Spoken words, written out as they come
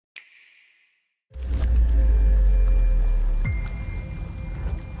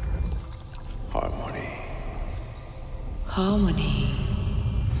harmony.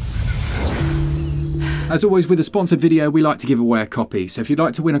 As always with a sponsored video, we like to give away a copy, so if you'd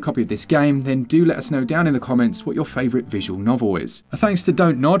like to win a copy of this game, then do let us know down in the comments what your favourite visual novel is. A thanks to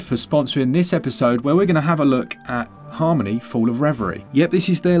Don't Nod for sponsoring this episode, where we're going to have a look at Harmony, Fall of Reverie. Yep, this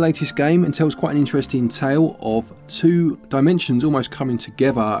is their latest game and tells quite an interesting tale of two dimensions almost coming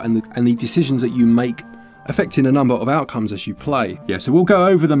together and the decisions that you make affecting a number of outcomes as you play. Yeah, so we'll go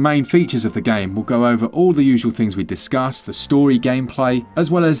over the main features of the game. We'll go over all the usual things we discussed, the story, gameplay, as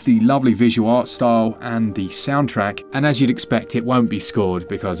well as the lovely visual art style and the soundtrack. And as you'd expect, it won't be scored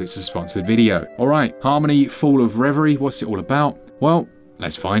because it's a sponsored video. Alright, Harmony, Fall of Reverie, what's it all about? Well,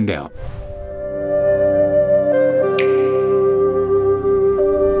 let's find out.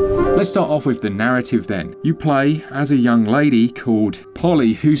 Let's start off with the narrative then. You play as a young lady called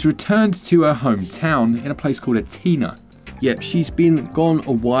Polly who's returned to her hometown in a place called Atina. Yep, she's been gone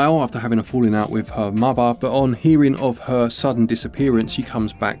a while after having a falling out with her mother, but on hearing of her sudden disappearance, she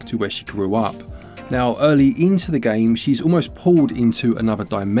comes back to where she grew up. Now, early into the game, she's almost pulled into another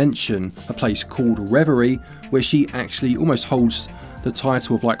dimension, a place called Reverie, where she actually almost holds the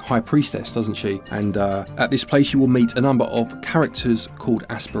title of like High Priestess, doesn't she? And at this place you will meet a number of characters called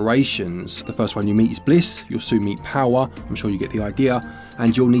aspirations. The first one you meet is Bliss, you'll soon meet Power, I'm sure you get the idea,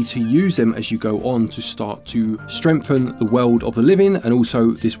 and you'll need to use them as you go on to start to strengthen the world of the living and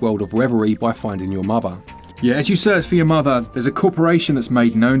also this world of Reverie by finding your mother. Yeah, as you search for your mother, there's a corporation that's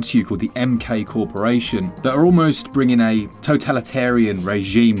made known to you called the MK Corporation that are almost bringing a totalitarian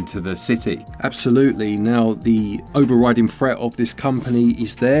regime to the city. Absolutely. Now, the overriding threat of this company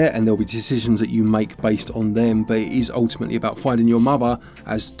is there and there'll be decisions that you make based on them, but it is ultimately about finding your mother,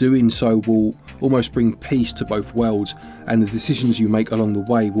 as doing so will almost bring peace to both worlds, and the decisions you make along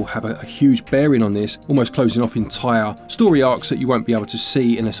the way will have a huge bearing on this, almost closing off entire story arcs that you won't be able to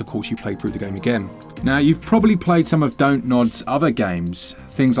see unless of course you play through the game again. Now, you've probably played some of Don't Nod's other games,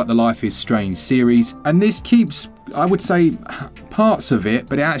 things like the Life is Strange series, and this keeps, I would say, parts of it,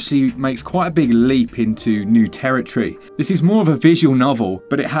 but it actually makes quite a big leap into new territory. This is more of a visual novel,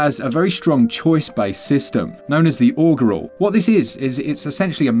 but it has a very strong choice-based system, known as the augural. What this is it's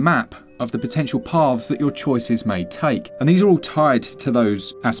essentially a map of the potential paths that your choices may take. And these are all tied to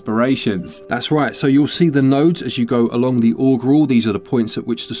those aspirations. That's right, so you'll see the nodes as you go along the augural. These are the points at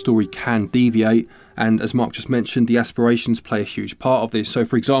which the story can deviate. And as Mark just mentioned, the aspirations play a huge part of this. So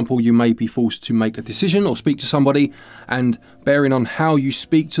for example, you may be forced to make a decision or speak to somebody, and bearing on how you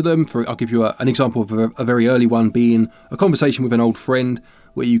speak to them, I'll give you an example of a very early one being a conversation with an old friend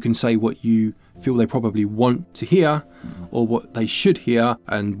where you can say what you feel they probably want to hear or what they should hear,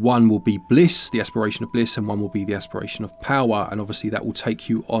 and one will be bliss, the aspiration of bliss, and one will be the aspiration of power, and obviously that will take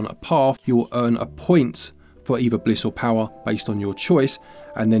you on a path. You'll earn a point for either bliss or power based on your choice,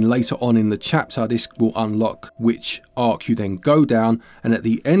 and then later on in the chapter this will unlock which arc you then go down, and at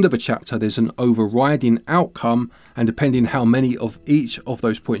the end of a chapter there's an overriding outcome, and depending how many of each of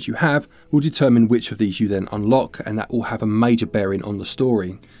those points you have will determine which of these you then unlock, and that will have a major bearing on the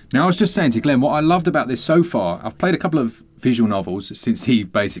story. Now, I was just saying to Glenn, what I loved about this so far, I've played a couple of visual novels since he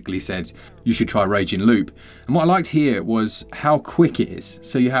basically said you should try Raging Loop, and what I liked here was how quick it is.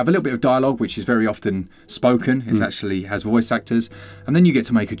 So you have a little bit of dialogue, which is very often spoken, it actually has voice actors, and then you get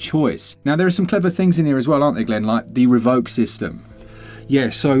to make a choice. Now, there are some clever things in here as well, aren't there, Glenn, like the revoke system. Yeah,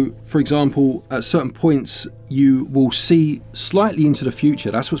 so for example, at certain points you will see slightly into the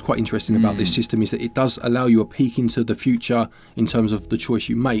future. That's what's quite interesting about this system, is that it does allow you a peek into the future in terms of the choice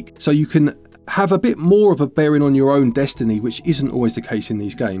you make. So you can have a bit more of a bearing on your own destiny, which isn't always the case in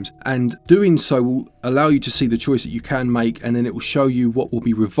these games, and doing so will allow you to see the choice that you can make, and then it will show you what will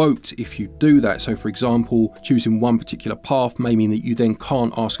be revoked if you do that. So for example, choosing one particular path may mean that you then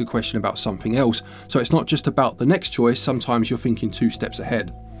can't ask a question about something else. So it's not just about the next choice, sometimes you're thinking 2 steps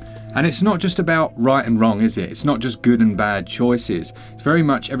ahead. And it's not just about right and wrong, is it? It's not just good and bad choices. It's very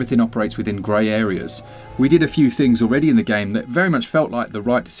much everything operates within grey areas. We did a few things already in the game that very much felt like the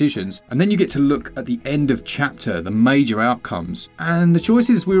right decisions, and then you get to look at the end of chapter, the major outcomes, and the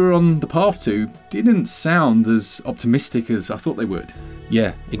choices we were on the path to didn't sound as optimistic as I thought they would.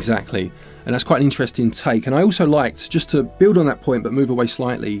 Yeah, exactly. And that's quite an interesting take. And I also liked, just to build on that point but move away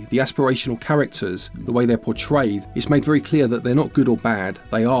slightly, the aspirational characters, the way they're portrayed. It's made very clear that they're not good or bad,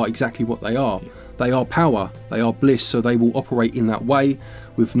 they are exactly what they are. they are power, they are bliss, so they will operate in that way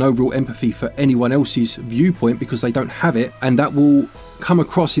with no real empathy for anyone else's viewpoint because they don't have it, and that will come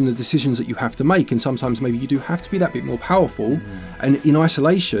across in the decisions that you have to make. And sometimes maybe you do have to be that bit more powerful, and in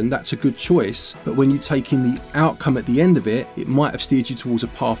isolation that's a good choice, but when you take in the outcome at the end of it, it might have steered you towards a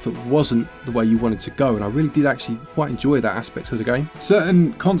path that wasn't the way you wanted to go. And I really did actually quite enjoy that aspect of the game.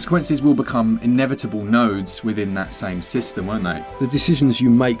 Certain consequences will become inevitable nodes within that same system, won't they? The decisions you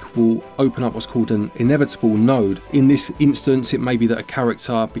make will open up what's called an inevitable node. In this instance, it may be that a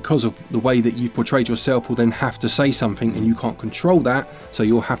character, because of the way that you've portrayed yourself, will then have to say something and you can't control that, so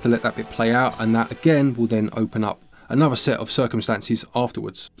you'll have to let that bit play out, and that again will then open up another set of circumstances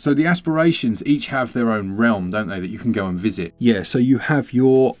afterwards. So the aspirations each have their own realm, don't they, that you can go and visit? Yeah, so you have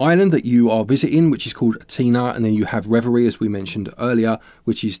your island that you are visiting, which is called Tina, and then you have Reverie, as we mentioned earlier,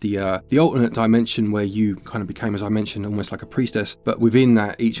 which is the alternate dimension where you kind of became, as I mentioned, almost like a priestess. But within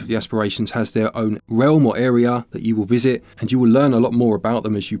that, each of the aspirations has their own realm or area that you will visit, and you will learn a lot more about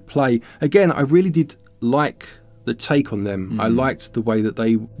them as you play. Again, I really did like the take on them. I liked the way that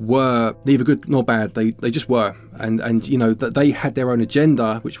they were neither good nor bad. They just were, and you know that they had their own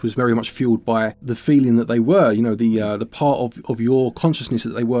agenda, which was very much fueled by the feeling that they were, you know, the part of your consciousnness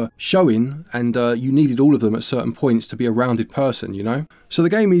that they were showing, and you needed all of them at certain points to be a rounded person, you know. So the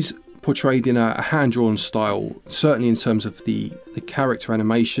game is portrayed in a hand-drawn style, certainly in terms of the character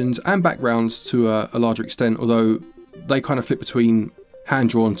animations and backgrounds to a larger extent, although they kind of flip between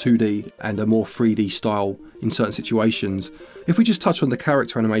hand-drawn 2D and a more 3D style in certain situations. If we just touch on the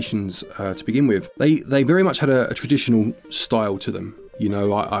character animations to begin with, they very much had a traditional style to them. You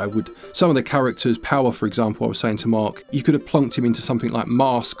know, I would, some of the characters, Power for example, I was saying to Mark, you could have plonked him into something like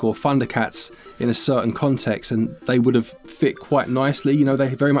Mask or Thundercats in a certain context and they would have fit quite nicely. You know,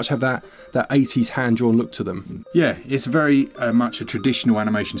 they very much have that 80s hand-drawn look to them. Yeah, it's very much a traditional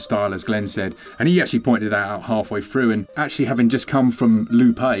animation style, as Glenn said, and he actually pointed that out halfway through. And actually, having just come from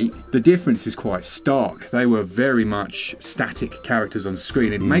Loop 8, the difference is quite stark. They were very much static characters on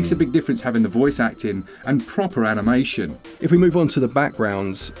screen. It makes a big difference having the voice acting and proper animation. If we move on to the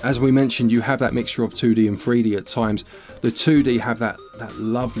backgrounds, as we mentioned, you have that mixture of 2D and 3D at times. The 2D have that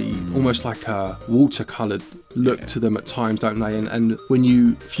lovely, almost like a watercoloured look to them at times, don't they? And when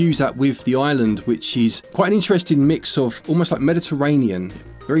you fuse that with the island, which is quite an interesting mix of almost like Mediterranean,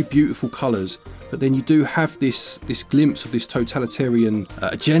 very beautiful colours, but then you do have this glimpse of this totalitarian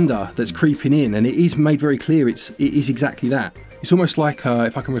agenda that's creeping in, and it is made very clear it is exactly that. It's almost like,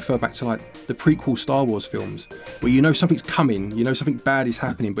 if I can refer back to like the prequel Star Wars films, where you know something's coming, you know something bad is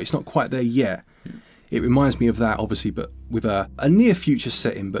happening, but it's not quite there yet. It reminds me of that, obviously, but with a near future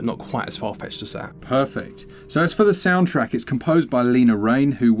setting, but not quite as far-fetched as that. Perfect. So as for the soundtrack, it's composed by Lena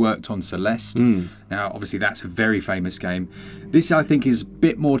Raine, who worked on Celeste. Now, obviously, that's a very famous game. This, I think, is a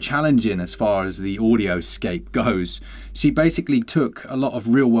bit more challenging as far as the audioscape goes. She basically took a lot of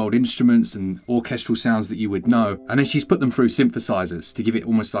real-world instruments and orchestral sounds that you would know, and then she's put them through synthesizers to give it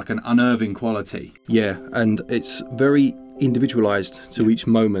almost like an unnerving quality. Yeah, and it's very individualized to each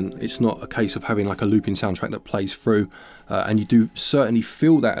moment. It's not a case of having like a looping soundtrack that plays through, and you do certainly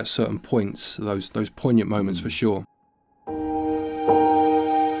feel that at certain points, those poignant moments for sure.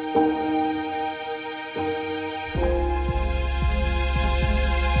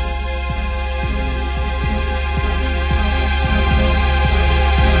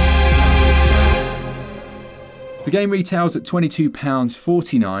 The game retails at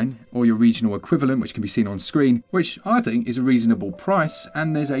 £22.49, or your regional equivalent, which can be seen on screen, which I think is a reasonable price,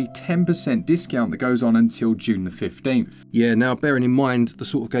 and there's a 10% discount that goes on until June the 15th. Yeah, now bearing in mind the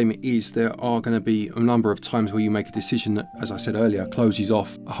sort of game it is, there are going to be a number of times where you make a decision that, as I said earlier, closes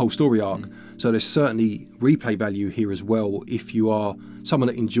off a whole story arc. So there's certainly replay value here as well if you are someone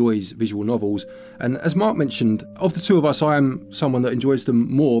that enjoys visual novels. And as Mark mentioned, of the two of us, I am someone that enjoys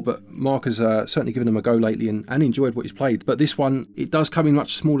them more, but Mark has certainly given them a go lately and enjoyed what he's played. But this one, it does come in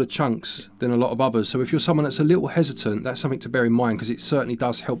much smaller chunks than a lot of others. So if you're someone that's a little hesitant, that's something to bear in mind, because it certainly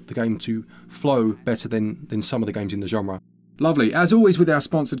does help the game to flow better than some of the games in the genre. Lovely. As always with our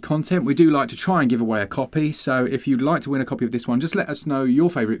sponsored content, we do like to try and give away a copy. So if you'd like to win a copy of this one, just let us know your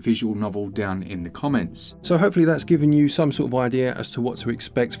favourite visual novel down in the comments. So hopefully that's given you some sort of idea as to what to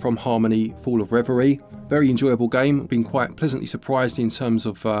expect from Harmony Fall of Reverie. Very enjoyable game. Been quite pleasantly surprised in terms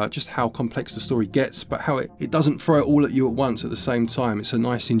of just how complex the story gets, but how it doesn't throw it all at you at once at the same time. It's a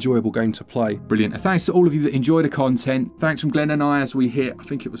nice, enjoyable game to play. Brilliant. And thanks to all of you that enjoy the content. Thanks from Glen and I as we hit, I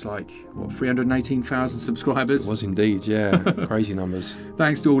think it was like, what, 318,000 subscribers? It was indeed, yeah. Crazy numbers.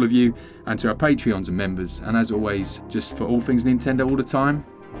 Thanks to all of you and to our Patreons and members. And as always, just for all things Nintendo all the time,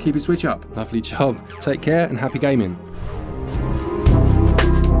 keep it switch up. Lovely job. Take care and happy gaming.